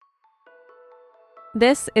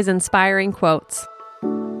This is Inspiring Quotes.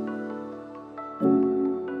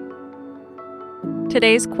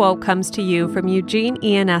 Today's quote comes to you from Eugene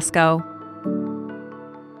Ionesco.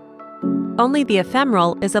 Only the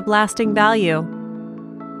ephemeral is of lasting value.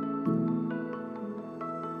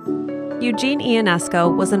 Eugene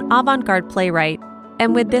Ionesco was an avant-garde playwright,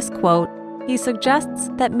 and with this quote, he suggests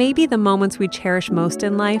that maybe the moments we cherish most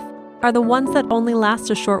in life are the ones that only last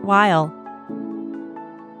a short while.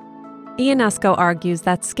 Ionesco argues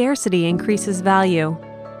that scarcity increases value,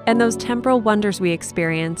 and those temporal wonders we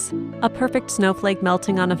experience, a perfect snowflake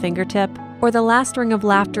melting on a fingertip, or the last ring of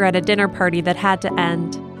laughter at a dinner party that had to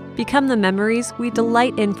end, become the memories we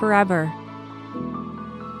delight in forever.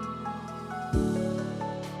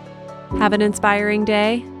 Have an inspiring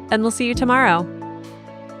day, and we'll see you tomorrow.